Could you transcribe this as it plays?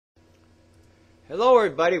Hello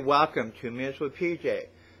everybody, welcome to Minutes with PJ.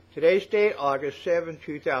 Today's date, August 7,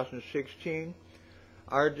 2016.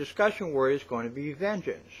 Our discussion word is going to be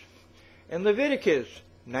vengeance. In Leviticus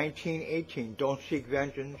 19:18, don't seek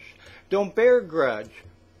vengeance, don't bear a grudge,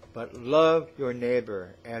 but love your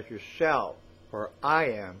neighbor as yourself, for I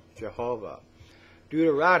am Jehovah.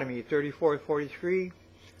 Deuteronomy 34:43,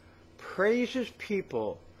 praise his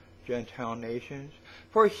people, Gentile nations,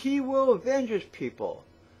 for he will avenge his people,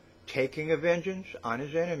 taking a vengeance on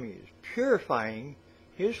his enemies, purifying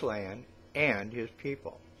his land and his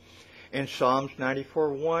people. In Psalms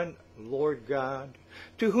 94:1, Lord God,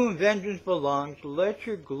 to whom vengeance belongs, let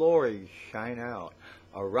your glory shine out.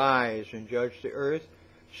 Arise and judge the earth,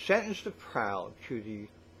 sentence the proud to the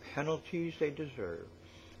penalties they deserve.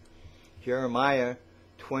 Jeremiah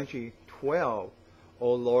 20:12,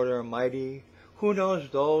 O Lord Almighty, who knows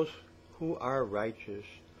those who are righteous,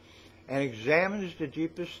 and examines the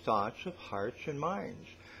deepest thoughts of hearts and minds.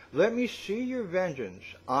 Let me see your vengeance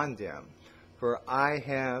on them, for I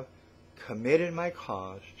have committed my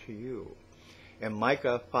cause to you. In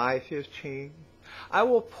Micah 5:15, I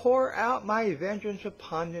will pour out my vengeance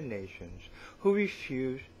upon the nations who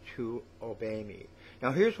refuse to obey me.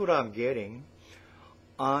 Now here's what I'm getting.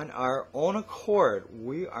 On our own accord,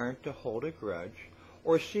 we aren't to hold a grudge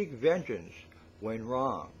or seek vengeance when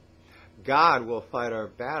wrong. God will fight our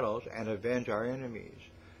battles and avenge our enemies.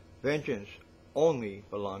 Vengeance only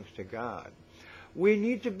belongs to God. We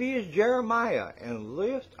need to be as Jeremiah and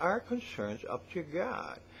lift our concerns up to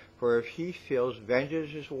God. For if he feels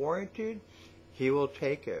vengeance is warranted, he will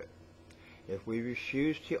take it. If we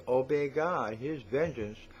refuse to obey God, his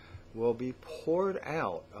vengeance will be poured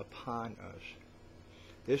out upon us.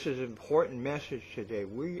 This is an important message today.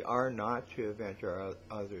 We are not to avenge our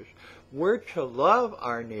others. We're to love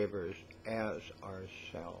our neighbors as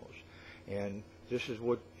ourselves. And this is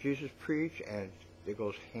what Jesus preached, and it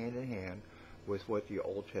goes hand in hand with what the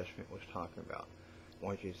Old Testament was talking about. I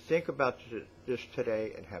want you to think about this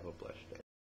today and have a blessed day.